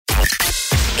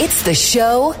It's the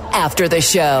show after the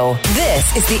show.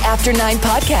 This is the After 9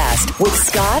 podcast with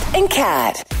Scott and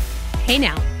Kat. Hey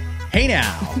now.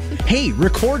 Hey,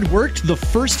 record worked the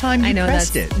first time you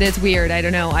pressed it. That's weird. I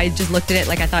don't know. I just looked at it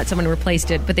like I thought someone replaced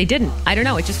it, but they didn't. I don't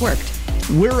know. It just worked.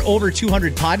 We're over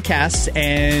 200 podcasts,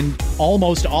 and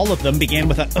almost all of them began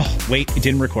with wait, it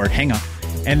didn't record. Hang on.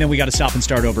 And then we got to stop and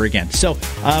start over again. So,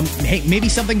 hey, maybe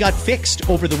something got fixed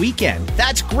over the weekend.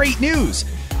 That's great news.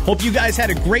 Hope you guys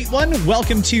had a great one.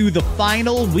 Welcome to the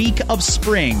final week of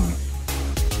spring.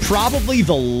 Probably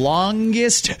the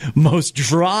longest, most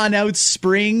drawn-out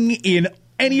spring in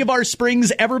any of our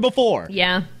springs ever before.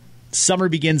 Yeah. Summer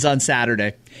begins on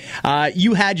Saturday.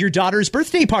 You had your daughter's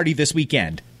birthday party this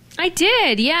weekend. I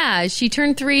did, yeah. She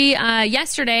turned 3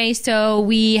 yesterday, so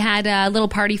we had a little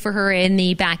party for her in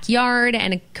the backyard,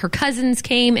 and her cousins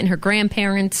came and her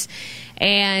grandparents,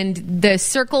 and the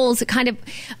circles kind of...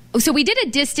 So we did a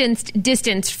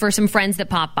distance for some friends that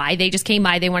popped by. They just came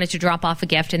by. They wanted to drop off a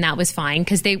gift, and that was fine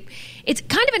because it's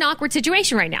kind of an awkward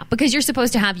situation right now because you're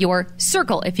supposed to have your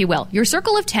circle, if you will, your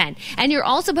circle of 10, and you're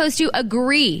all supposed to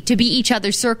agree to be each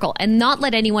other's circle and not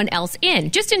let anyone else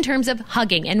in, just in terms of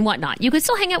hugging and whatnot. You could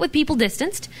still hang out with people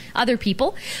distanced, other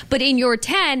people, but in your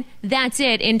 10, that's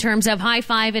it in terms of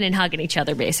high-fiving and hugging each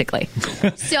other, basically.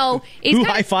 So who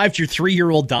high-fived your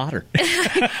 3-year-old daughter? And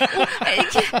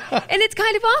it's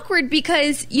kind of awkward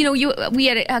because, we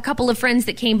had a couple of friends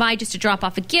that came by just to drop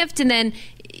off a gift, and then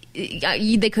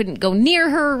they couldn't go near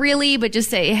her really, but just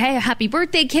say, hey, happy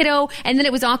birthday, kiddo. And then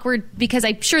it was awkward because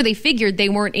I'm sure they figured they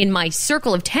weren't in my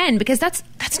circle of 10 because that's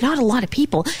not a lot of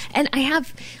people. And I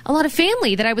have a lot of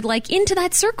family that I would like into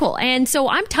that circle. And so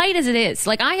I'm tight as it is.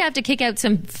 Like, I have to kick out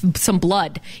some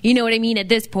blood, you know what I mean, at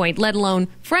this point, let alone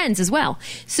friends as well.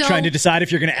 So trying to decide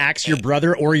if you're going to axe your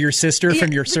brother or your sister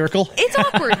from your circle. It's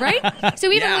awkward, right? So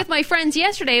even with my friends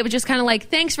yesterday, it was just kind of like,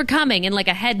 thanks for coming, and like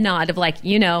a head nod of like,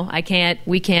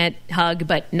 we can't hug,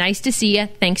 but nice to see you.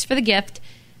 Thanks for the gift.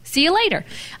 See you later.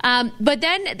 But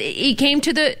then he came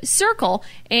to the circle,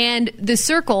 and the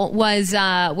circle was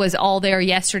all there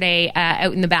yesterday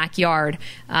out in the backyard.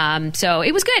 So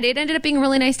it was good. It ended up being a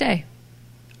really nice day.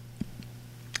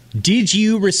 Did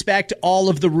you respect all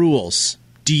of the rules,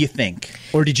 do you think?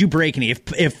 Or did you break any?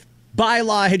 If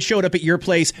bylaw had showed up at your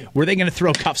place, were they going to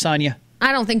throw cuffs on you?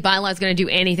 I don't think bylaw is going to do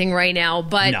anything right now.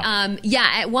 But, no.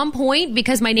 At one point,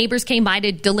 because my neighbors came by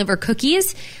to deliver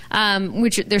cookies,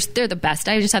 which they're the best.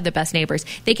 I just have the best neighbors.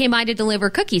 They came by to deliver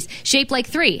cookies shaped like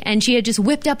 3, and she had just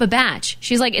whipped up a batch.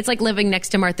 She's like, it's like living next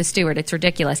to Martha Stewart. It's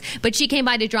ridiculous. But she came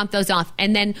by to drop those off.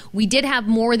 And then we did have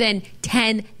more than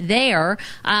 10 there,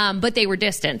 but they were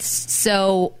distanced.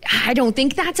 So I don't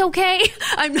think that's okay.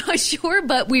 I'm not sure,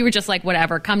 but we were just like,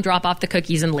 whatever, come drop off the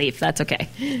cookies and leave. That's okay.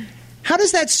 How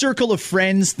does that circle of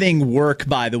friends thing work,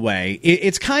 by the way?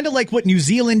 It's kind of like what New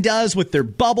Zealand does with their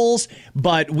bubbles,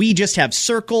 but we just have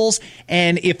circles.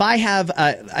 And if I have,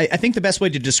 I think the best way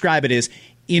to describe it is,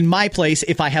 in my place,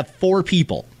 if I have 4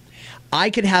 people,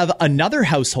 I could have another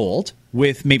household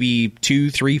with maybe 2,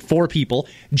 3, 4 people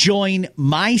join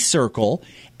my circle,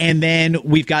 and then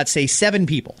we've got, say, 7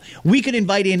 people. We could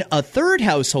invite in a third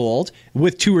household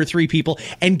with 2 or 3 people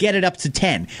and get it up to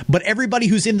 10. But everybody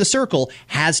who's in the circle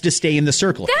has to stay in the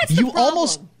circle. That's the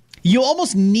problem. You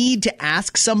almost need to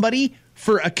ask somebody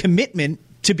for a commitment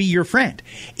to be your friend.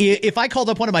 If I called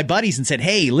up one of my buddies and said,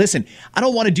 hey, listen, I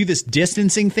don't want to do this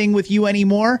distancing thing with you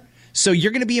anymore, so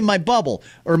you're going to be in my bubble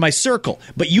or my circle,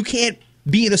 but you can't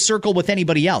be in a circle with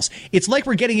anybody else. It's like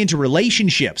we're getting into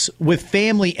relationships with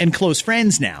family and close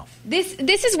friends now. This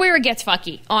is where it gets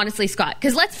fucky, honestly, Scott.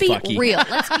 Because let's be real.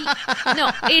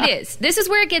 No, it is. This is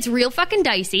where it gets real fucking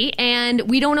dicey, and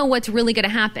we don't know what's really going to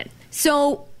happen.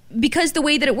 So, because the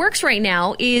way that it works right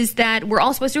now is that we're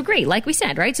all supposed to agree, like we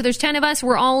said, right? So there's 10 of us.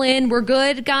 We're all in. We're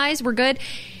good, guys. We're good.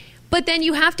 But then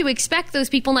you have to expect those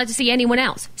people not to see anyone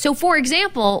else. So, for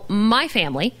example, my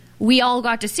family, we all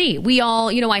got to see. We all,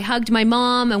 I hugged my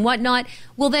mom and whatnot.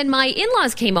 Well, then my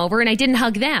in-laws came over and I didn't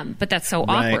hug them. But that's so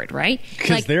awkward, right?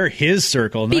 Because they're his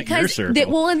circle, not your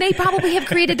circle. And they probably have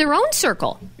created their own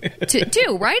circle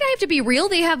too, right? I have to be real.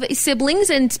 They have siblings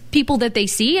and people that they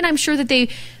see, and I'm sure that they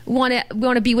want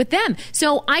to be with them.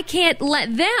 So I can't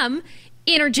let them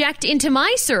interject into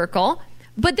my circle.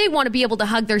 But they want to be able to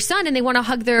hug their son, and they want to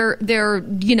hug their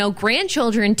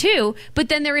grandchildren too. But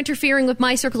then they're interfering with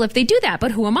my circle if they do that.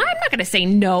 But who am I? I'm not going to say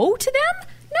no to them.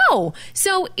 No.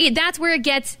 So that's where it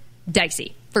gets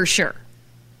dicey, for sure.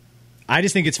 I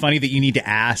just think it's funny that you need to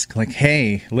ask, like,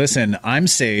 hey, listen, I'm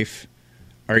safe.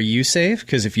 Are you safe?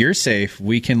 Because if you're safe,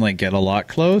 we can get a lot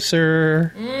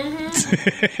closer. Mm-hmm.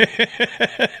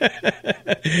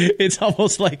 It's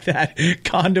almost like that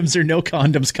condoms or no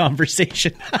condoms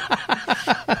conversation.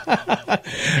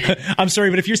 I'm sorry,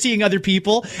 but if you're seeing other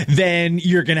people, then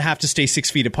you're going to have to stay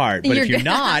 6 feet apart. But if you're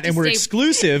not, and we're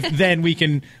exclusive, then we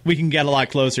can get a lot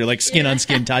closer, like skin on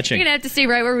skin touching. You're going to have to stay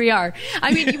right where we are.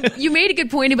 I mean, you made a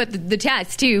good point about the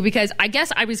test, too, because I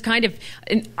guess I was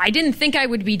I didn't think I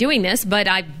would be doing this, but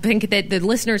I think that the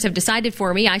listeners have decided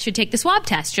for me I should take the swab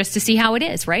test just to see how it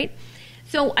is, right?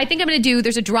 So I think I'm going to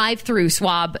there's a drive-through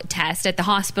swab test at the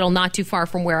hospital not too far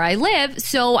from where I live.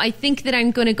 So I think that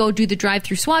I'm going to go do the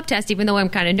drive-through swab test, even though I'm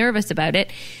kind of nervous about it.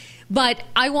 But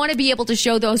I want to be able to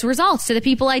show those results to the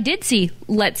people I did see,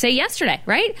 let's say yesterday,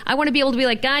 right? I want to be able to be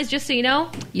like, guys, just so you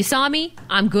know, you saw me,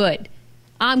 I'm good.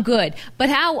 I'm good. But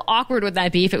how awkward would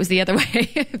that be if it was the other way,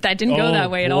 if that didn't go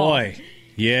that way at all? Oh, boy.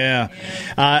 Yeah.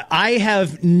 I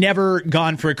have never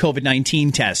gone for a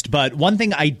COVID-19 test, but one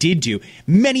thing I did do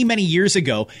many, many years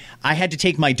ago, I had to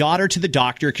take my daughter to the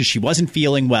doctor because she wasn't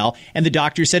feeling well, and the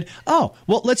doctor said, oh,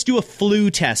 well, let's do a flu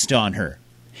test on her.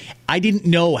 I didn't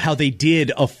know how they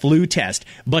did a flu test,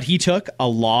 but he took a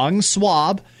long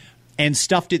swab and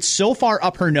stuffed it so far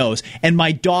up her nose, and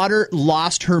my daughter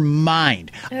lost her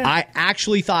mind. I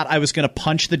actually thought I was going to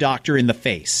punch the doctor in the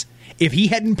face. If he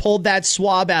hadn't pulled that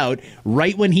swab out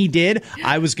right when he did,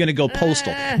 I was going to go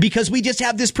postal. Because we just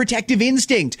have this protective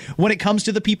instinct when it comes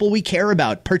to the people we care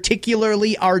about,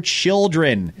 particularly our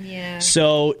children. Yeah.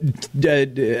 So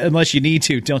unless you need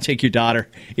to, don't take your daughter.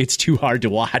 It's too hard to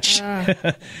watch.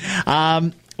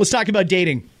 Let's talk about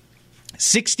dating.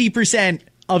 60%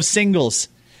 of singles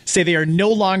say they are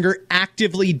no longer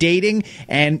actively dating,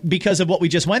 and because of what we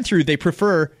just went through, they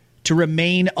prefer to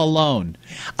remain alone.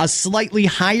 A slightly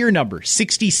higher number,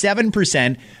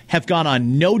 67%, have gone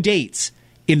on no dates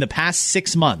in the past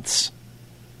 6 months.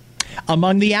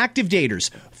 Among the active daters,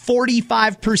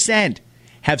 45%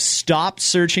 have stopped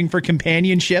searching for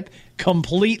companionship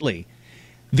completely.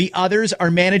 The others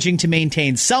are managing to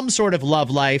maintain some sort of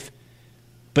love life,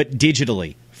 but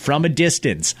digitally, from a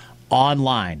distance,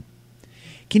 online.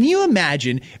 Can you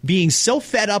imagine being so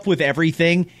fed up with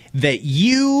everything that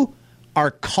you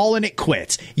are calling it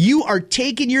quits? You are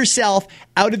taking yourself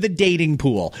out of the dating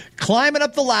pool, climbing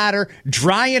up the ladder,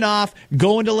 drying off,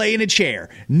 going to lay in a chair.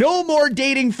 No more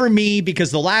dating for me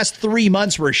because the last 3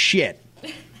 months were shit.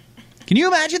 Can you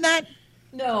imagine that?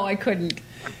 No, I couldn't.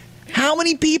 How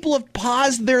many people have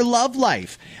paused their love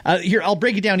life? Here, I'll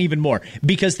break it down even more,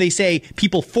 because they say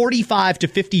people 45 to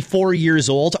 54 years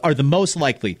old are the most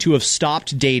likely to have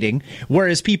stopped dating,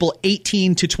 whereas people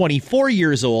 18 to 24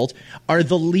 years old are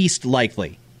the least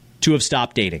likely to have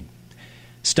stopped dating.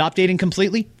 Stop dating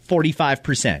completely,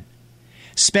 45%.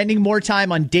 Spending more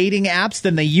time on dating apps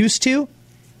than they used to,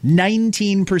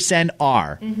 19%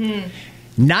 are.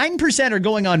 9% are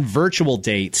going on virtual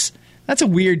dates. That's a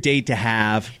weird date to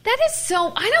have. That is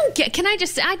so... I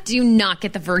do not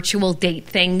get the virtual date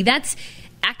thing. That's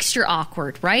extra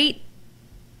awkward, right?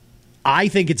 I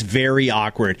think it's very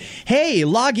awkward. Hey,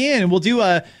 log in and we'll do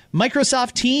a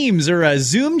Microsoft Teams or a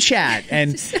Zoom chat,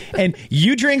 and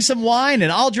you drink some wine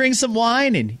and I'll drink some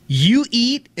wine, and you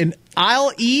eat and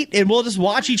I'll eat, and we'll just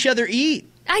watch each other eat.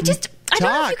 I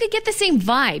don't know if you could get the same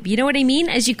vibe, you know what I mean,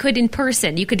 as you could in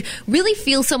person. You could really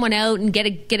feel someone out and get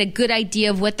a good idea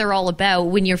of what they're all about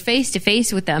when you're face to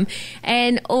face with them.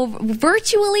 And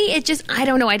virtually, it just, I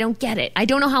don't know, I don't get it. I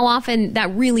don't know how often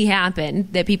that really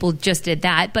happened, that people just did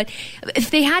that. But if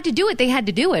they had to do it, they had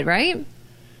to do it, right?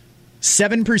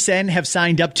 7% have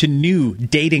signed up to new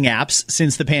dating apps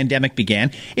since the pandemic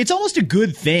began. It's almost a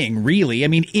good thing, really. I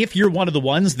mean, if you're one of the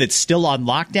ones that's still on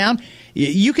lockdown,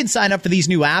 you can sign up for these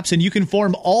new apps and you can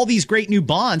form all these great new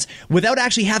bonds without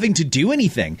actually having to do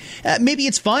anything. Maybe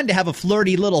it's fun to have a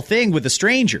flirty little thing with a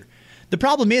stranger. The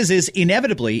problem is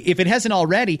inevitably, if it hasn't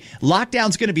already,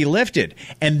 lockdown's going to be lifted,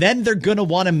 and then they're going to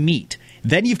want to meet.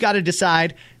 Then you've got to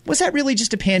decide, was that really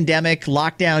just a pandemic,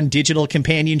 lockdown, digital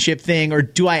companionship thing, or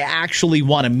do I actually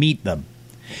want to meet them?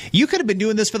 You could have been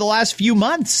doing this for the last few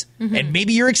months, and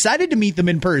maybe you're excited to meet them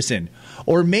in person.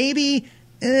 Or maybe,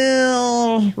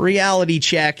 reality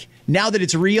check. Now that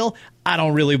it's real, I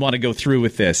don't really want to go through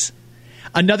with this.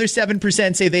 Another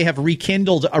 7% say they have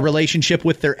rekindled a relationship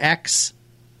with their ex.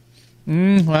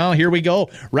 Well, here we go.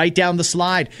 Right down the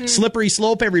slide. Slippery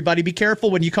slope, everybody. Be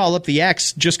careful when you call up the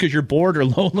ex just because you're bored or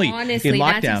lonely. Honestly, in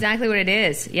lockdown. That's exactly what it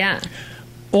is. Yeah.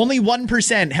 Only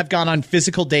 1% have gone on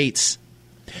physical dates.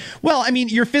 Well, I mean,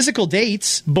 your physical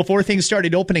dates before things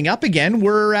started opening up again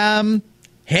were,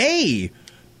 hey,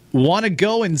 want to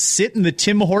go and sit in the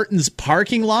Tim Hortons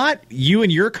parking lot, you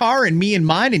in your car and me in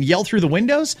mine, and yell through the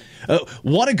windows?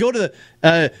 Want to go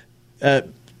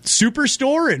to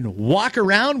Superstore and walk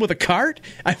around with a cart?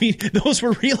 I mean, those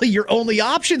were really your only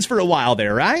options for a while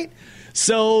there, right?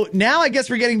 So now I guess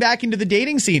we're getting back into the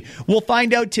dating scene. We'll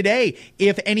find out today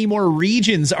if any more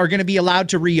regions are going to be allowed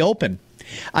to reopen.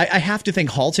 I have to think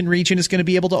Halton region is going to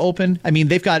be able to open. I mean,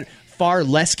 they've got far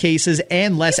less cases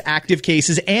and less active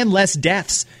cases and less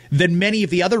deaths than many of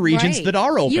the other regions that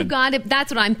are open. You got it.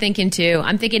 That's what I'm thinking too.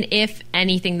 I'm thinking if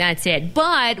anything, that's it.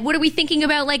 But what are we thinking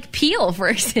about like Peel, for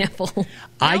example? No?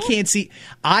 I can't see.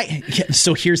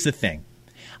 So here's the thing.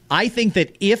 I think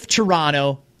that if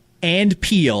Toronto and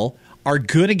Peel are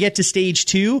going to get to stage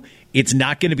 2, it's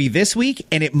not going to be this week,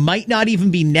 and it might not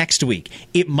even be next week.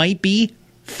 It might be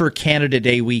for Canada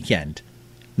Day weekend.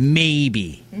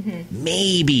 Maybe.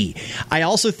 Maybe. I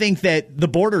also think that the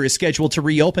border is scheduled to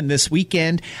reopen this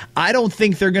weekend. I don't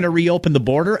think they're going to reopen the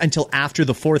border until after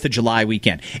the 4th of July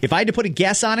weekend. If I had to put a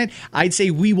guess on it, I'd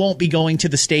say we won't be going to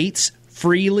the States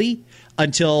freely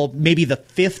until maybe the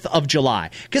 5th of July,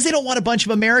 because they don't want a bunch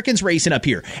of Americans racing up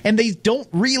here, and they don't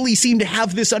really seem to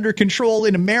have this under control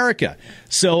in America.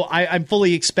 So I'm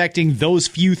fully expecting those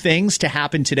few things to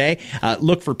happen today.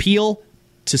 Look for Peel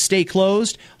to stay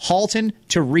closed, Halton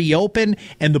to reopen,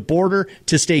 and the border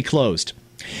to stay closed.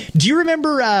 Do you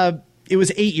remember it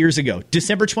was 8 years ago,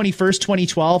 December 21st,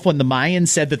 2012, when the Mayans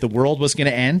said that the world was going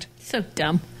to end? So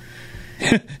dumb.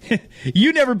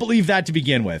 You never believed that to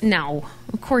begin with. No,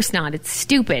 of course not. It's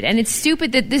stupid. And it's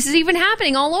stupid that this is even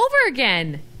happening all over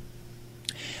again.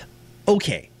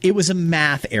 Okay, it was a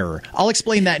math error. I'll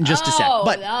explain that in just a sec.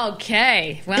 But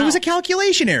okay. Well, it was a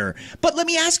calculation error. But let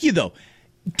me ask you, though.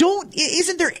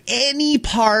 Isn't there any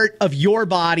part of your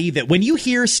body that when you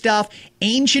hear stuff,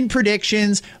 ancient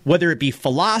predictions, whether it be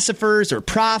philosophers or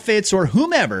prophets or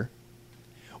whomever,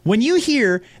 when you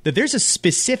hear that there's a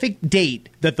specific date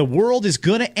that the world is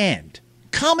going to end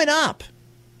coming up,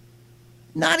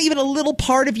 not even a little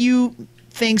part of you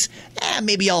thinks,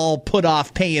 maybe I'll put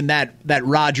off paying that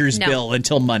Rogers bill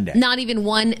until Monday. Not even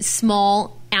one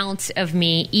small ounce of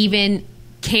me even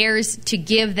cares to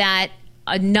give that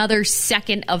another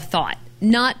second of thought.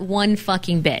 Not one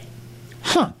fucking bit.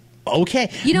 Huh. Okay.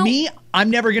 Me, I'm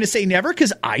never going to say never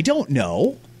because I don't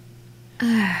know.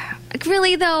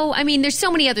 Really, though? I mean, there's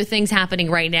so many other things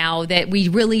happening right now that we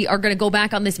really are going to go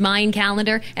back on this Mayan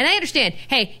calendar. And I understand,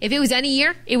 hey, if it was any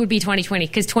year, it would be 2020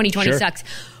 because 2020 sucks.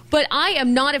 But I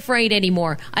am not afraid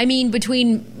anymore. I mean,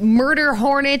 between murder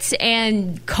hornets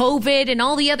and COVID and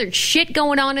all the other shit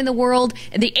going on in the world,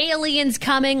 and the aliens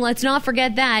coming, let's not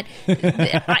forget that.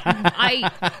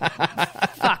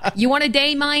 Fuck. You want a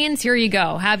day, Mayans? Here you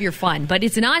go. Have your fun. But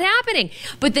it's not happening.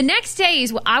 But the next day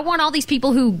is, I want all these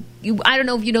people who, I don't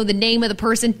know if you know the name of the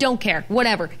person, don't care,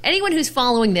 whatever. Anyone who's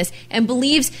following this and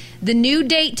believes the new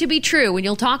date to be true, and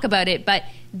you'll talk about it, but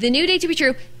the new date to be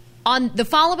true, on the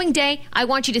following day, I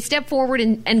want you to step forward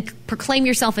and proclaim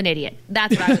yourself an idiot.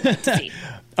 That's what I would like to see.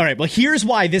 All right, well, here's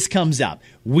why this comes up.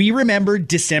 We remember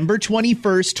December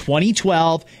 21st,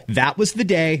 2012. That was the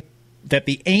day that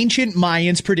the ancient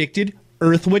Mayans predicted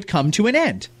Earth would come to an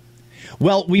end.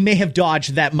 Well, we may have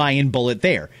dodged that Mayan bullet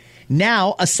there.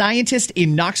 Now, a scientist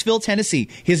in Knoxville, Tennessee,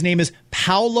 his name is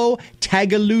Paulo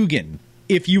Tagalugan,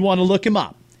 if you want to look him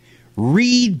up,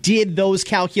 redid those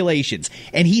calculations.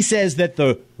 And he says that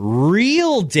the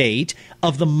real date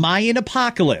of the Mayan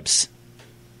apocalypse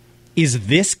is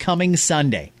this coming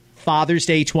Sunday, Father's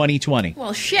Day 2020.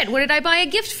 Well, shit, what did I buy a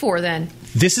gift for then?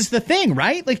 This is the thing,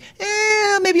 right? Like,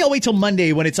 maybe I'll wait till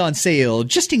Monday when it's on sale,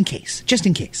 just in case.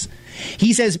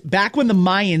 He says back when the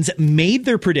Mayans made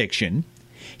their prediction,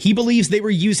 he believes they were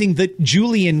using the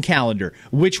Julian calendar,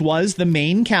 which was the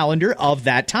main calendar of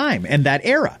that time and that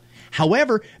era.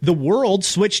 However, the world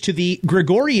switched to the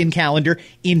Gregorian calendar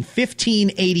in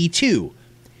 1582.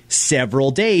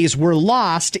 Several days were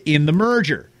lost in the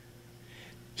merger.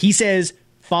 He says,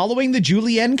 following the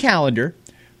Julian calendar,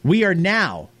 we are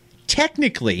now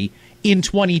technically in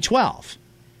 2012.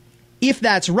 If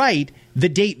that's right, the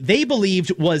date they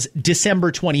believed was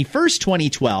December 21st,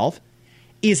 2012,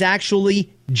 is actually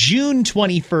June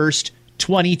 21st,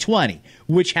 2020,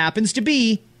 which happens to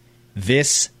be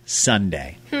this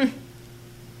Sunday.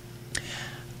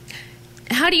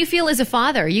 How do you feel as a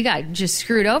father? You got just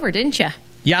screwed over, didn't you?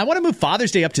 Yeah, I want to move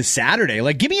Father's Day up to Saturday.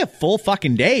 Like, give me a full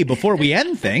fucking day before we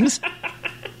end things.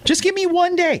 Just give me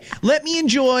one day. Let me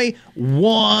enjoy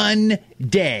one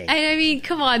day. I mean,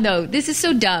 come on, though. This is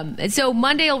so dumb. And so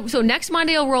next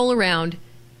Monday will roll around.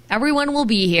 Everyone will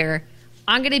be here.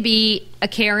 I'm going to be a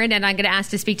Karen, and I'm going to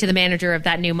ask to speak to the manager of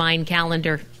that new Mayan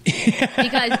calendar.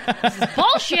 Because this is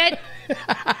bullshit.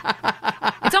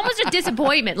 It's almost a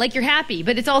disappointment. Like, you're happy,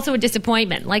 but it's also a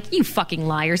disappointment. Like, you fucking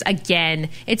liars again.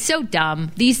 It's so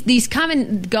dumb. These come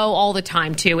and go all the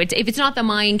time too. If it's not the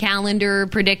Mayan calendar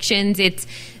predictions, it's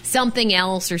something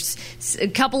else, or a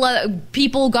couple of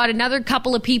people got another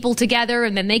couple of people together,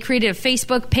 and then they created a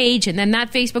Facebook page, and then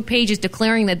that Facebook page is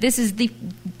declaring that this is the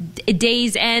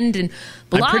day's end, and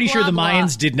blah, I'm pretty blah, sure the blah.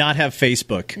 Mayans did not have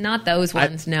Facebook. Not those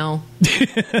ones, no.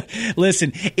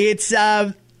 Listen, it's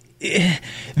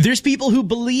there's people who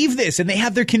believe this, and they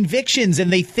have their convictions,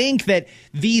 and they think that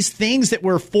these things that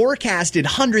were forecasted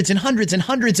hundreds and hundreds and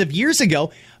hundreds of years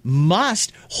ago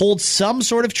must hold some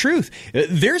sort of truth.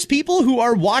 There's people who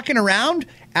are walking around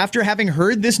after having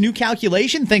heard this new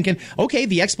calculation thinking, okay,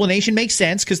 the explanation makes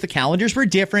sense because the calendars were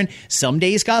different. Some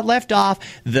days got left off.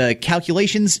 The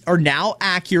calculations are now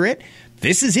accurate.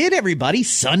 This is it, everybody.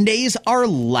 Sunday's our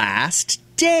last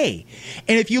day.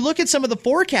 And if you look at some of the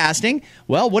forecasting,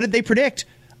 well, what did they predict?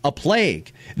 A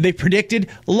plague. They predicted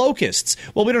locusts.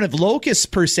 Well, we don't have locusts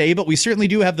per se, but we certainly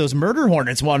do have those murder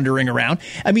hornets wandering around.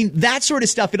 I mean, that sort of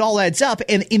stuff, it all adds up.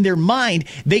 And in their mind,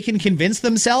 they can convince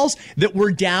themselves that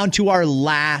we're down to our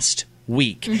last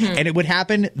week. Mm-hmm. And it would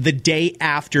happen the day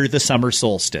after the summer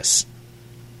solstice.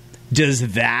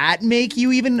 Does that make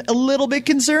you even a little bit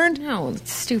concerned? No, it's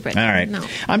stupid. All right. No.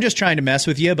 I'm just trying to mess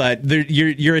with you, but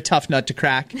you're a tough nut to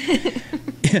crack.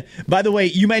 By the way,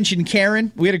 you mentioned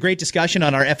Karen. We had a great discussion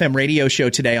on our FM radio show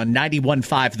today on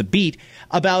 91.5 The Beat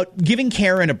about giving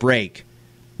Karen a break.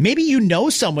 Maybe you know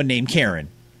someone named Karen.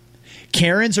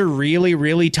 Karens are really,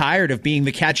 really tired of being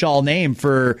the catch-all name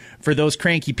for those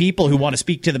cranky people who want to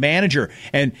speak to the manager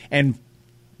and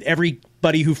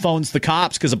everybody who phones the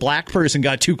cops because a black person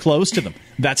got too close to them.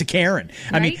 That's a Karen.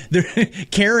 Right? I mean,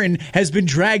 Karen has been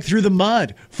dragged through the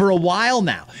mud for a while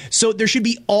now. So there should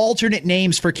be alternate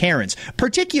names for Karens.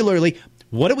 Particularly,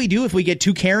 what do we do if we get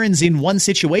two Karens in one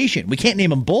situation? We can't name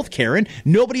them both Karen.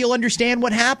 Nobody will understand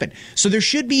what happened. So there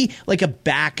should be like a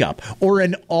backup or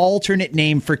an alternate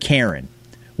name for Karen.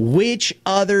 Which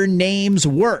other names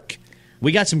work?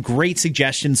 We got some great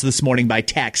suggestions this morning by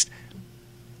text.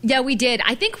 Yeah, we did.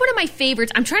 I think one of my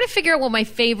favorites, I'm trying to figure out what my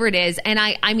favorite is. And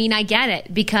I mean, I get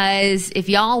it, because if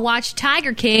y'all watch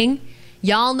Tiger King,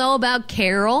 y'all know about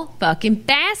Carol fucking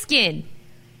Baskin.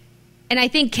 And I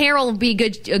think Carol would be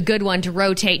a good one to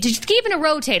rotate. Just keep it a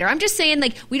rotator. I'm just saying,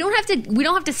 like, we don't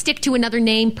have to stick to another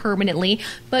name permanently,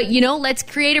 but let's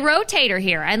create a rotator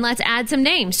here and let's add some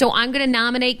names. So I'm going to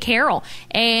nominate Carol,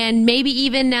 and maybe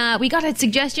even we got a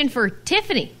suggestion for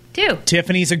Tiffany too.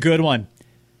 Tiffany's a good one.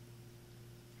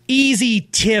 Easy,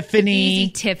 Tiffany.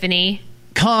 Easy, Tiffany.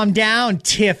 Calm down,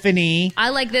 Tiffany. I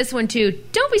like this one too.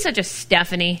 Don't be such a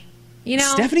Stephanie.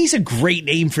 Stephanie's a great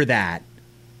name for that.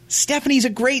 Stephanie's a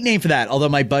great name for that. Although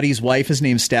my buddy's wife is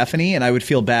named Stephanie, and I would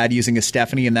feel bad using a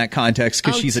Stephanie in that context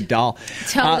because she's a doll.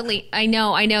 Totally. I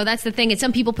know. That's the thing. And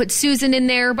some people put Susan in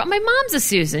there, but my mom's a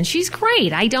Susan. She's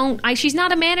great. She's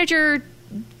not a manager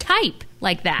type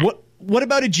like that. What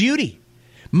about a Judy?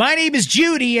 My name is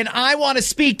Judy, and I want to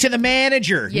speak to the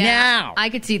manager now. I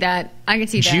could see that.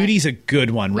 Judy's a good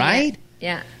one, right?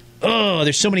 Yeah. Oh,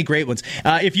 there's so many great ones.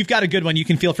 If you've got a good one, you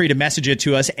can feel free to message it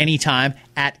to us anytime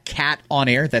at Cat On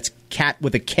Air. That's Cat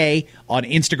with a K on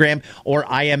Instagram, or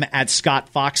I am at Scott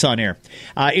Fox on Air.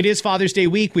 It is Father's Day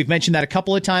week. We've mentioned that a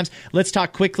couple of times. Let's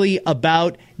talk quickly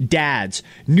about dads.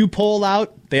 New poll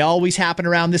out. They always happen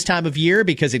around this time of year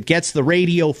because it gets the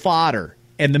radio fodder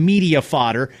and the media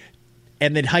fodder,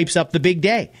 and then hypes up the big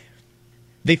day.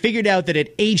 They figured out that at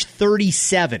age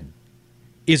 37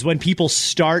 is when people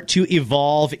start to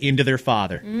evolve into their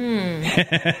father.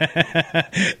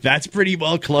 That's pretty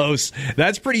well close.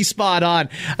 That's pretty spot on.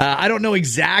 I don't know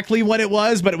exactly what it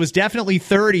was, but it was definitely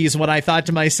 30s when I thought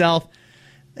to myself,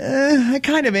 I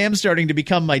kind of am starting to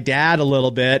become my dad a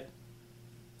little bit.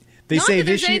 Not that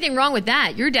there's anything wrong with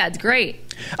that. Your dad's great.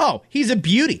 Oh, he's a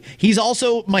beauty. He's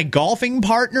also my golfing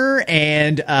partner,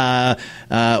 and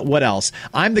what else?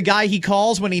 I'm the guy he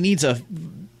calls when he needs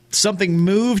something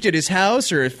moved at his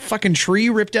house or a fucking tree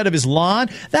ripped out of his lawn,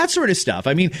 that sort of stuff.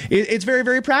 I mean, it's very,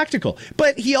 very practical.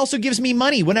 But he also gives me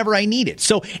money whenever I need it.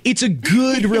 So it's a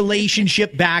good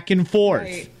relationship back and forth.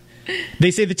 Right.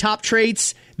 They say the top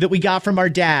traits that we got from our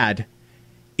dad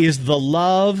is the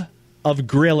love of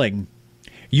grilling.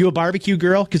 You a barbecue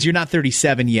girl? Because you're not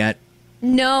 37 yet.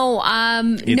 No,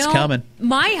 it's coming.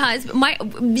 My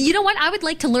husband, you know what? I would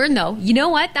like to learn, though. You know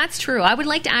what? That's true. I would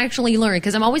like to actually learn,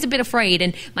 because I'm always a bit afraid.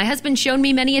 And my husband showed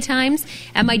me many a times,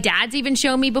 and my dad's even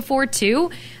shown me before too.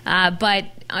 But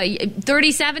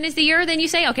 37 is the year. Then you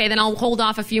say, okay, then I'll hold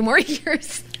off a few more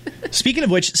years. Speaking of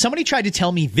which, somebody tried to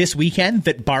tell me this weekend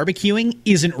that barbecuing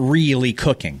isn't really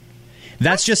cooking.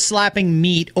 That's just slapping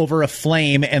meat over a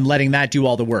flame and letting that do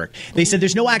all the work. They said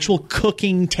there's no actual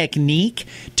cooking technique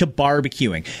to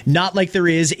barbecuing. Not like there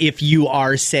is if you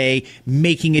are, say,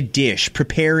 making a dish,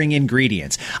 preparing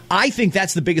ingredients. I think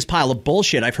that's the biggest pile of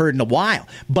bullshit I've heard in a while.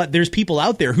 But there's people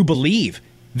out there who believe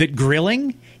that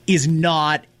grilling is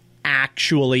not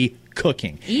actually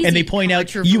cooking. Easy and they point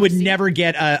out you would never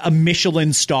get a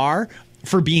Michelin star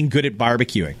for being good at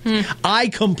barbecuing. I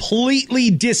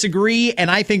completely disagree, and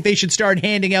I think they should start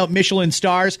handing out Michelin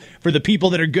stars for the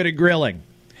people that are good at grilling.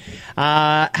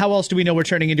 How else do we know we're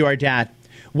turning into our dad?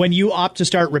 When you opt to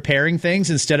start repairing things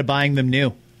instead of buying them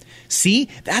new. See,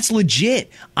 that's legit.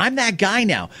 I'm that guy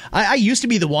now. I used to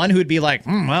be the one who would be like,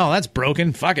 well, that's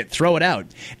broken. Fuck it. Throw it out.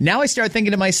 Now I start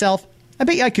thinking to myself, I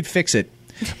bet you I could fix it.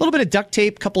 A little bit of duct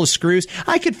tape, couple of screws.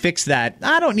 I could fix that.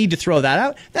 I don't need to throw that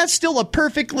out. That's still a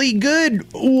perfectly good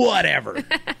whatever.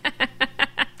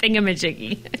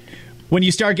 Thingamajiggy. When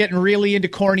you start getting really into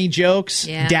corny jokes,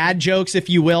 dad jokes, if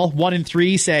you will, 1 in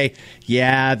 3 say,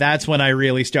 yeah, that's when I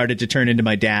really started to turn into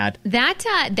my dad. That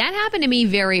happened to me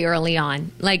very early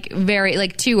on, like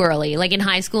too early. Like in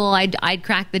high school, I'd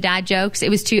crack the dad jokes.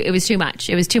 It was too much.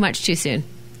 It was too much too soon.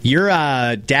 You're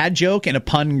a dad joke and a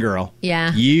pun girl.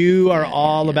 Yeah. You are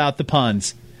all about the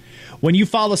puns. When you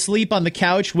fall asleep on the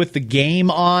couch with the game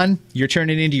on, you're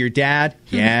turning into your dad.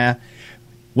 Yeah.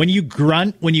 When you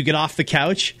grunt when you get off the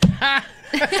couch.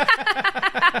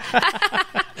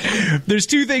 There's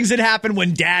 2 things that happen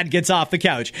when dad gets off the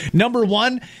couch. Number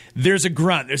 1, there's a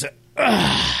grunt. There's a,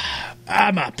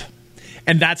 I'm up.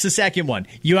 And that's the second one.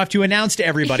 You have to announce to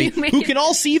everybody who can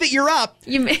all see that you're up.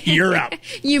 You're up.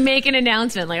 You make an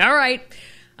announcement like, all right,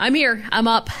 I'm here. I'm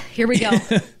up. Here we go.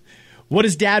 What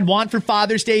does dad want for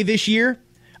Father's Day this year?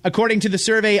 According to the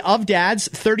survey of dads,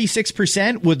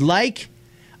 36% would like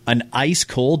an ice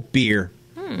cold beer.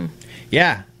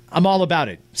 Yeah, I'm all about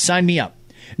it. Sign me up.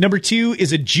 Number 2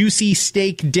 is a juicy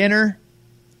steak dinner,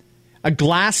 a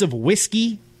glass of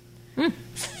whiskey,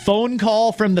 phone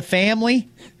call from the family.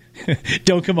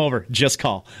 Don't come over. Just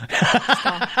call.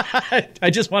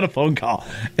 I just want a phone call.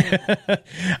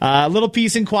 A little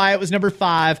peace and quiet was number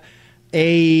 5.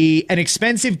 An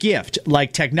expensive gift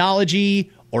like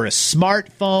technology or a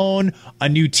smartphone, a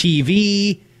new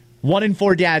TV. 1 in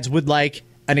 4 dads would like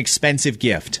an expensive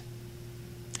gift.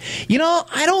 You know,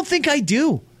 I don't think I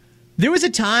do. There was a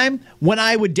time when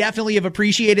I would definitely have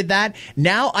appreciated that.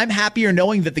 Now I'm happier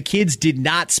knowing that the kids did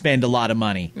not spend a lot of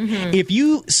money. If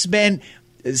you spend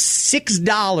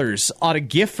 $6 on a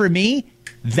gift for me,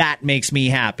 that makes me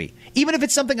happy. Even if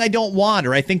it's something I don't want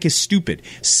or I think is stupid.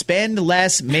 Spend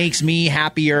less makes me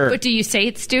happier. But do you say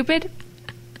it's stupid?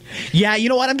 Yeah, you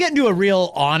know what? I'm getting to a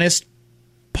real honest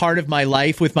part of my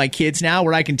life with my kids now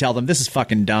where I can tell them this is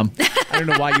fucking dumb. I don't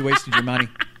know why you wasted your money.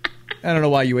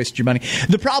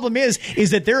 The problem is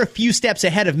that they're a few steps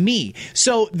ahead of me.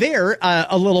 So they're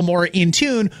a little more in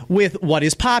tune with what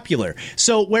is popular.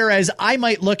 So whereas I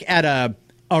might look at a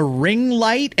ring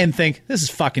light and think, this is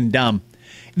fucking dumb.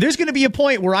 There's going to be a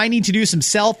point where I need to do some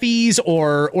selfies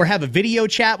or have a video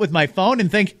chat with my phone and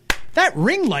think, that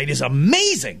ring light is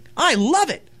amazing. I love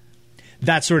it.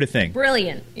 That sort of thing.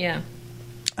 Brilliant. Yeah.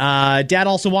 Dad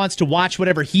also wants to watch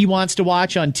whatever he wants to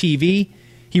watch on TV.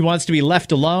 He wants to be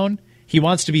left alone. He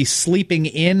wants to be sleeping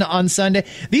in on Sunday.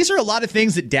 These are a lot of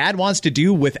things that dad wants to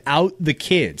do without the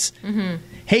kids.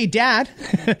 Hey, Dad,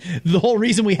 the whole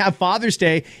reason we have Father's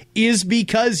Day is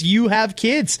because you have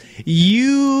kids.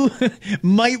 You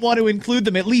might want to include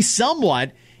them at least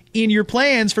somewhat in your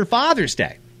plans for Father's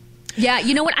Day. Yeah,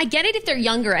 you know what? I get it if they're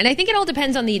younger, and I think it all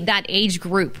depends on that age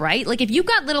group, right? Like if you've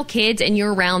got little kids and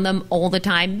you're around them all the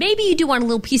time, maybe you do want a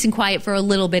little peace and quiet for a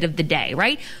little bit of the day,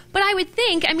 right? But I would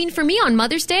think, I mean, for me on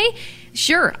Mother's Day,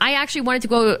 sure, I actually wanted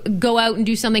to go out and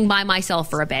do something by myself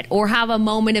for a bit or have a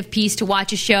moment of peace to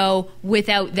watch a show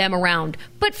without them around.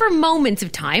 But for moments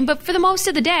of time, but for the most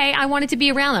of the day, I wanted to be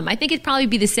around them. I think it'd probably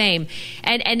be the same.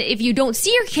 And if you don't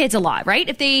see your kids a lot, right?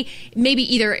 If they maybe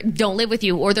either don't live with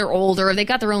you or they're older or they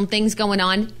got their own things going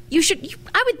on,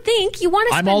 I would think you want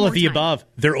to spend I'm all more of the time. above.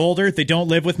 They're older, they don't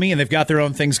live with me, and they've got their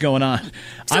own things going on.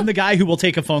 So, I'm the guy who will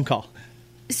take a phone call.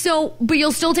 So, but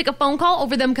you'll still take a phone call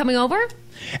over them coming over?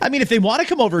 I mean, if they want to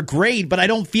come over, great, but I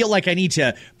don't feel like I need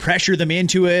to pressure them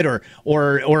into it or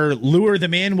lure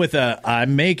them in with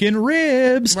I'm making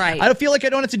ribs. Right. I don't feel like I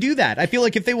don't have to do that. I feel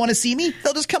like if they want to see me,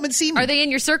 they'll just come and see me. Are they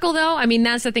in your circle, though? I mean,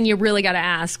 that's the thing you really got to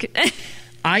ask.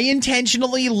 I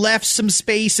intentionally left some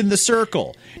space in the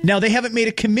circle. Now, they haven't made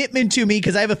a commitment to me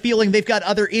because I have a feeling they've got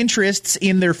other interests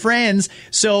in their friends,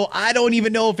 so I don't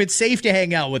even know if it's safe to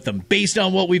hang out with them based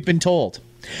on what we've been told.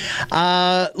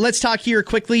 Let's talk here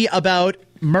quickly about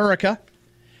Murica.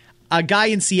 a guy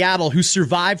in Seattle who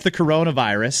survived the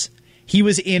coronavirus. He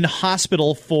was in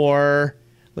hospital for,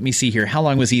 let me see here, how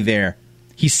long was he there?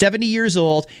 He's 70 years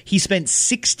old. He spent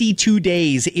 62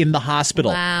 days in the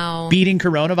hospital beating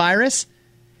coronavirus.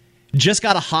 Just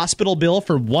got a hospital bill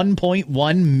for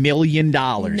 $1.1 million.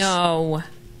 No.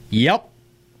 Yep.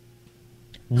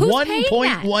 Who's paying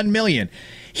that? $1.1 million.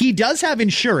 He does have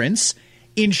insurance.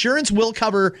 Insurance will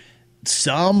cover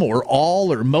some or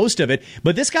all or most of it,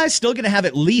 but this guy's still going to have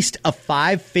at least a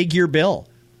 5-figure bill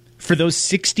for those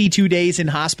 62 days in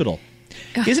hospital.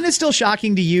 Isn't it still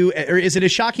shocking to you, or is it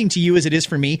as shocking to you as it is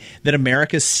for me, that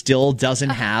America still doesn't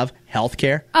have health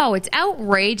care? Oh, it's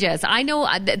outrageous. I know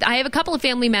I have a couple of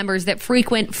family members that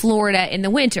frequent Florida in the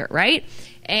winter, right?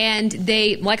 And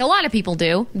they, like a lot of people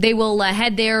do, they will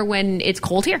head there when it's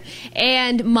cold here.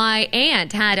 And my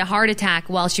aunt had a heart attack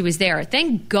while she was there.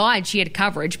 Thank God she had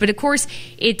coverage. But of course,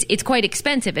 it's quite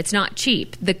expensive. It's not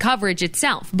cheap, the coverage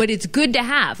itself. But it's good to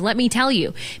have, let me tell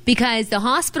you, because the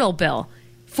hospital bill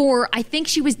for, I think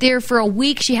she was there for a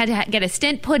week. She had to get a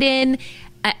stent put in.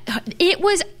 It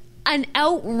was an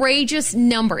outrageous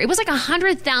number. It was like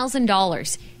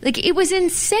 $100,000. Like, it was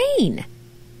insane.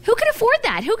 Who can afford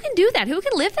that? Who can do that? Who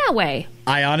can live that way?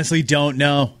 I honestly don't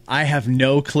know. I have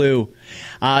no clue.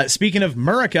 Speaking of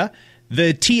America,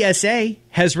 the TSA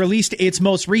has released its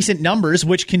most recent numbers,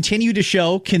 which continue to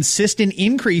show consistent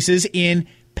increases in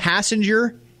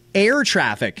passenger air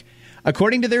traffic.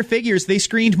 According to their figures, they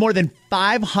screened more than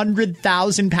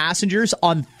 500,000 passengers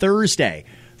on Thursday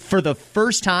for the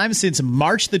first time since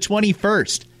March the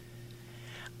 21st.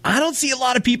 I don't see a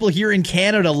lot of people here in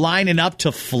Canada lining up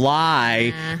to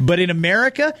fly, but in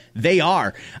America, they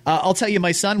are. I'll tell you,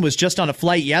 my son was just on a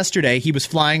flight yesterday. He was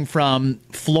flying from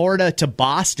Florida to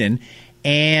Boston,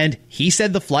 and he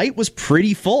said the flight was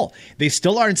pretty full. They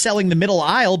still aren't selling the middle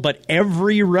aisle, but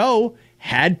every row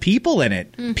had people in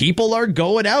it. People are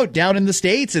going out down in the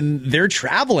States, and they're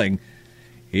traveling.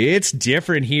 It's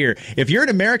different here. If you're an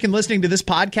American listening to this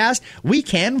podcast, we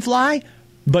can fly,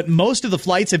 but most of the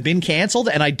flights have been canceled,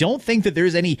 and I don't think that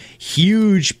there's any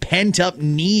huge pent-up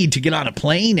need to get on a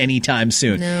plane anytime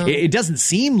soon. No. It doesn't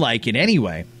seem like it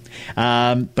anyway.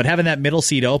 But having that middle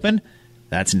seat open,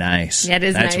 that's nice. That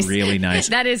is nice. That's really nice.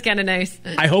 That is kind of nice.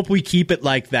 I hope we keep it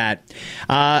like that.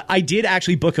 I did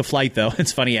actually book a flight, though.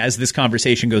 It's funny as this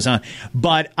conversation goes on.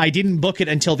 But I didn't book it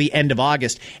until the end of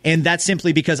August. And that's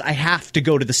simply because I have to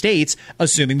go to the States,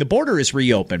 assuming the border is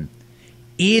reopened.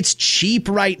 It's cheap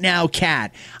right now,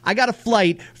 Kat. I got a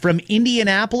flight from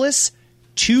Indianapolis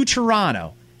to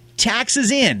Toronto.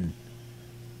 Taxes in,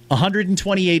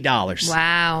 $128.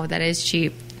 Wow, that is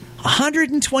cheap.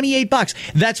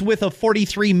 $128. That's with a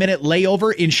 43-minute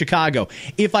layover in Chicago.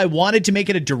 If I wanted to make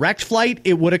it a direct flight,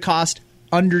 it would have cost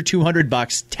under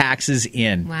 $200, taxes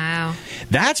in. Wow.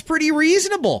 That's pretty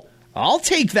reasonable. I'll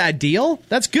take that deal.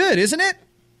 That's good, isn't it?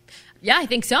 Yeah, I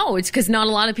think so. It's because not a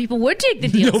lot of people would take the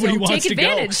deal. Nobody so wants take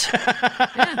advantage.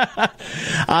 To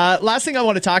go. Last thing I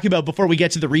want to talk about before we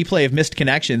get to the replay of missed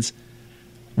connections.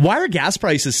 Why are gas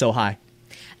prices so high?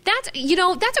 That's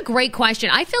a great question.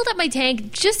 I filled up my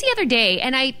tank just the other day,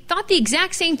 and I thought the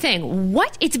exact same thing.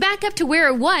 What? It's back up to where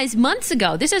it was months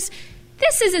ago.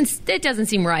 It doesn't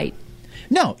seem right.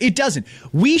 No, it doesn't.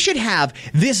 We should have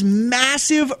this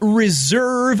massive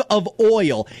reserve of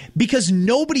oil because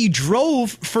nobody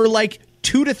drove for like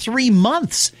 2 to 3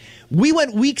 months. We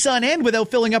went weeks on end without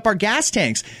filling up our gas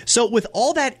tanks. So with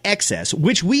all that excess,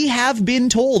 which we have been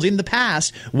told in the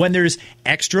past, when there's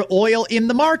extra oil in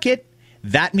the market,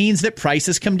 that means that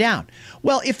prices come down.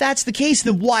 Well, if that's the case,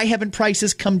 then why haven't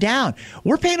prices come down?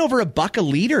 We're paying over $1 a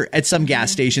liter at some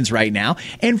gas stations right now,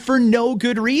 and for no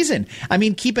good reason. I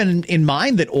mean, keep in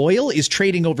mind that oil is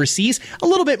trading overseas a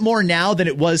little bit more now than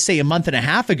it was, say, a month and a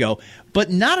half ago, but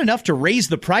not enough to raise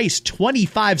the price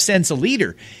 25 cents a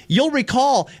liter. You'll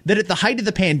recall that at the height of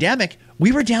the pandemic,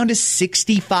 we were down to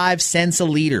 65 cents a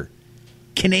liter.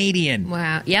 Canadian.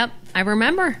 Wow. Yep, I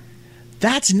remember.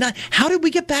 That's not. How did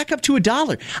we get back up to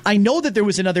 $1? I know that there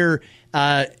was another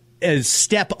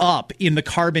step up in the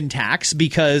carbon tax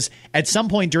because at some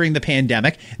point during the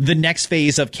pandemic, the next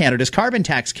phase of Canada's carbon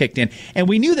tax kicked in, and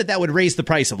we knew that would raise the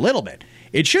price a little bit.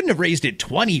 It shouldn't have raised it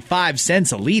 25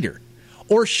 cents a liter.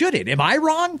 Or should it? Am I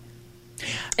wrong?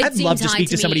 I'd love to speak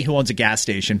to somebody who owns a gas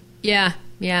station. Yeah.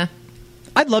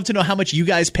 I'd love to know how much you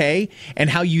guys pay and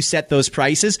how you set those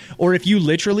prices, or if you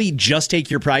literally just take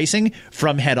your pricing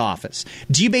from head office.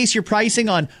 Do you base your pricing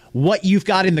on what you've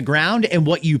got in the ground and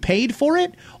what you paid for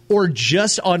it, or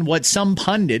just on what some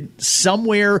pundit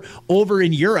somewhere over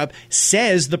in Europe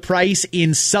says the price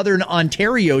in southern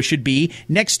Ontario should be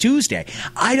next Tuesday?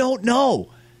 I don't know.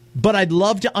 but I'd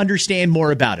love to understand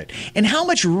more about it. And how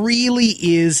much really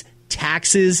is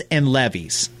taxes and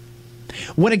levies?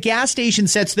 When a gas station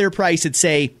sets their price at,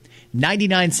 say,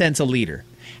 99 cents a liter,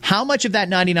 how much of that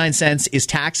 99 cents is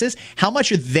taxes? How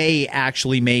much are they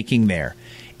actually making there?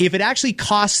 If it actually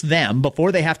costs them,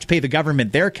 before they have to pay the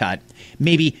government their cut,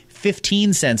 maybe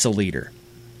 15 cents a liter,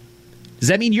 does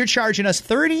that mean you're charging us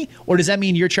 30, or does that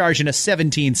mean you're charging us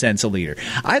 17 cents a liter?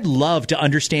 I'd love to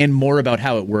understand more about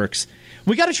how it works.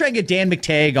 We got to try and get Dan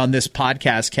McTagg on this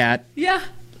podcast, Kat. Yeah,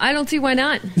 I don't see why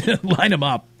not. Line him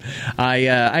up. I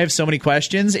have so many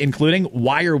questions, including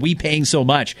why are we paying so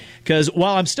much? Because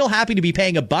while I'm still happy to be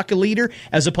paying $1 a liter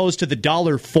as opposed to the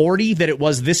 $1.40 that it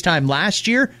was this time last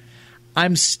year,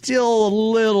 I'm still a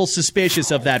little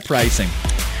suspicious of that pricing.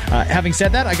 Having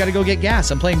said that, I got to go get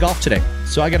gas. I'm playing golf today,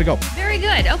 so I got to go. Very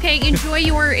good. Okay, enjoy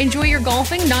your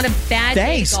golfing. Not a bad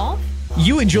day to golf.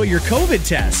 You enjoy your COVID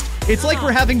test. It's like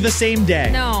we're having the same day.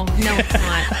 No, it's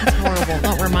not. It's horrible.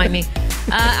 Don't remind me.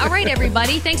 All right,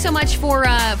 everybody. Thanks so much for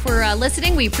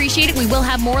listening. We appreciate it. We will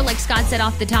have more, like Scott said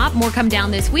off the top. More come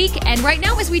down this week. And right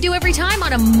now, as we do every time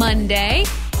on a Monday,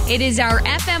 it is our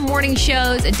FM Morning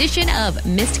Show's edition of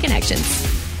Missed Connections.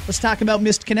 Let's talk about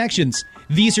missed connections.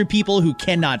 These are people who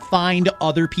cannot find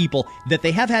other people that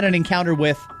they have had an encounter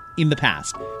with in the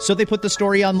past. So they put the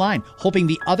story online, hoping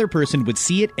the other person would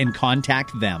see it and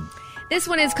contact them. This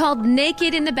one is called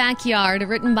Naked in the Backyard,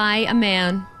 written by a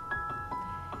man.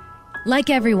 Like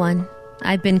everyone,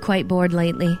 I've been quite bored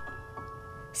lately.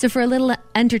 So for a little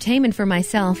entertainment for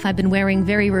myself, I've been wearing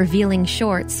very revealing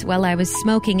shorts while I was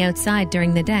smoking outside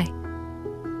during the day.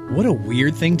 What a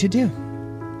weird thing to do.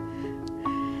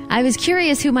 I was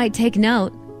curious who might take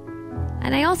note,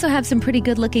 and I also have some pretty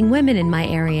good-looking women in my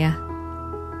area.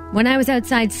 When I was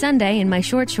outside Sunday in my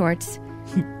short shorts,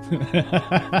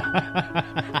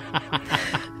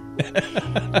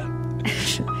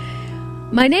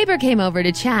 my neighbor came over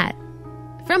to chat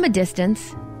from a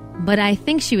distance, but I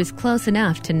think she was close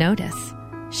enough to notice.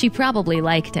 She probably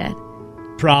liked it.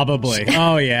 Probably.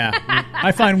 Oh, yeah.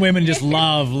 I find women just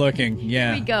love looking.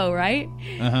 Yeah. Here we go, right?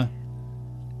 Uh-huh.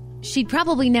 She'd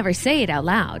probably never say it out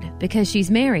loud because she's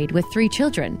married with 3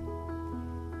 children.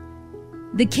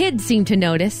 The kid seemed to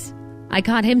notice. I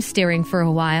caught him staring for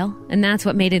a while, and that's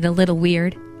what made it a little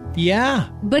weird. Yeah.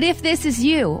 But if this is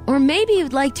you, or maybe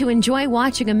you'd like to enjoy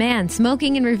watching a man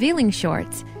smoking in revealing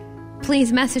shorts,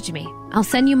 please message me. I'll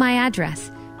send you my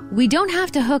address. We don't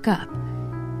have to hook up.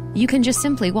 You can just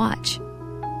simply watch.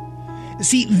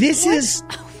 See, this is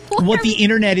what the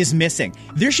internet is missing.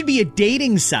 There should be a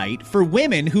dating site for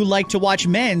women who like to watch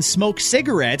men smoke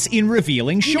cigarettes in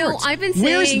revealing shorts. I've been saying,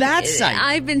 where's that site?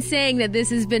 I've been saying that this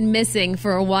has been missing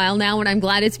for a while now, and I'm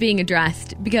glad it's being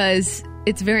addressed because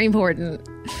it's very important.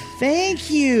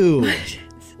 Thank you.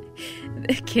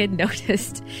 The kid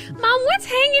noticed. Mom, what's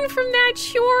hanging from that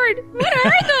short? What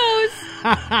are those?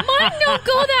 Mine don't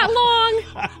go that long.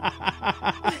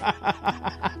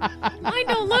 Mine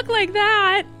don't look like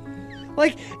that.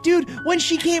 Like, dude, when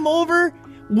she came over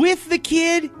with the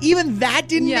kid, even that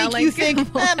didn't make you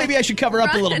think, maybe I should cover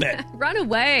up a little bit. Run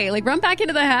away. Like, run back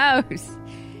into the house.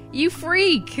 You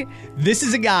freak. This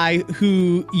is a guy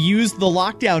who used the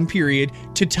lockdown period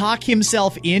to talk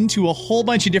himself into a whole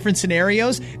bunch of different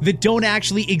scenarios that don't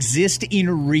actually exist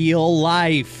in real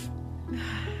life.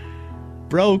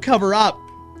 Bro, cover up.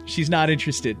 She's not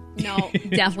interested. No,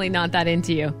 definitely not that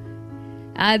into you.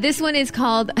 This one is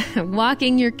called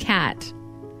Walking Your Cat.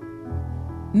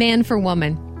 Man for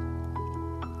woman.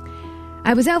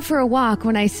 I was out for a walk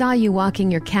when I saw you walking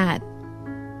your cat.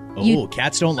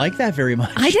 Cats don't like that very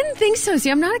much. I didn't think so. See,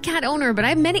 I'm not a cat owner, but I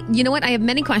have many, you know what? I have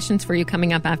many questions for you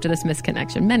coming up after this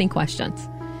misconnection. Many questions.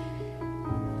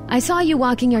 I saw you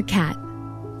walking your cat.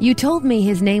 You told me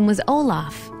his name was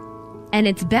Olaf, and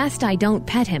it's best I don't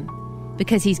pet him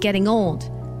because he's getting old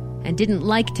and didn't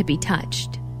like to be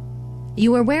touched.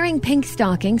 You were wearing pink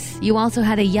stockings. You also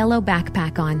had a yellow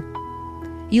backpack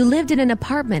on. You lived in an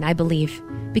apartment, I believe,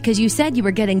 because you said you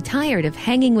were getting tired of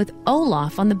hanging with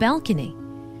Olaf on the balcony.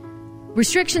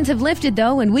 Restrictions have lifted,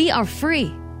 though, and we are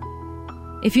free.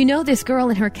 If you know this girl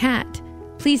and her cat,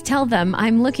 please tell them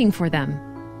I'm looking for them.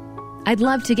 I'd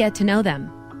love to get to know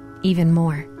them even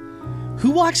more.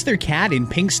 Who walks their cat in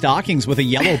pink stockings with a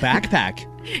yellow backpack?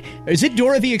 Is it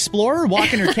Dora the Explorer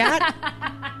walking her cat?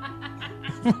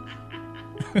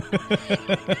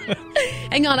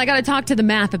 Hang on, I got to talk to the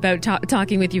map about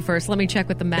talking with you first. Let me check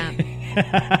with the map.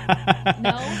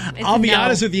 No? I'll be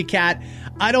honest with you, Kat.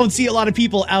 I don't see a lot of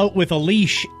people out with a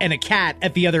leash and a cat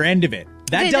at the other end of it.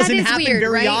 That doesn't happen weird,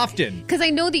 very often. Because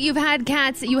I know that you've had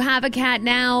cats. You have a cat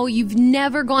now. You've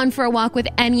never gone for a walk with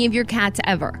any of your cats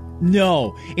ever.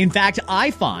 No. In fact,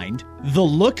 I find the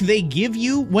look they give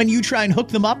you when you try and hook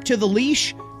them up to the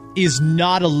leash is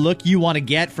not a look you want to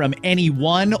get from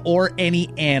anyone or any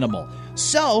animal.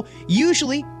 So,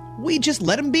 usually, we just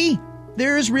let them be.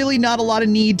 There's really not a lot of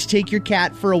need to take your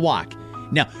cat for a walk.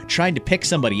 Now, trying to pick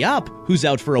somebody up who's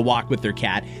out for a walk with their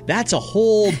cat, that's a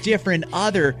whole different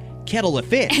other kettle of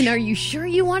fish. And are you sure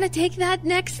you want to take that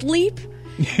next leap?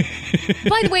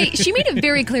 By the way, she made it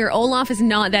very clear Olaf is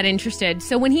not that interested.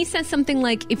 So when he says something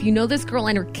like, if you know this girl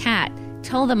and her cat,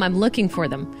 tell them I'm looking for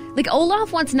them. Like,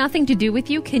 Olaf wants nothing to do with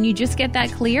you. Can you just get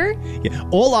that clear? Yeah.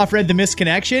 Olaf read the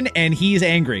misconnection and he's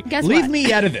angry. Guess Leave what?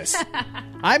 me out of this.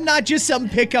 I'm not just some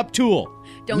pickup tool.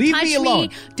 Don't Leave touch me alone.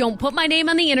 Don't put my name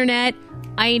on the internet.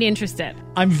 I ain't interested.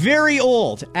 I'm very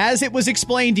old, as it was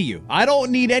explained to you. I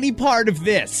don't need any part of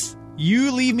this.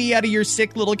 You leave me out of your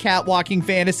sick little cat walking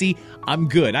fantasy. I'm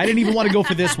good. I didn't even want to go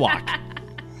for this walk.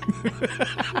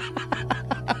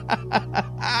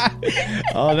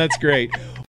 Oh, that's great.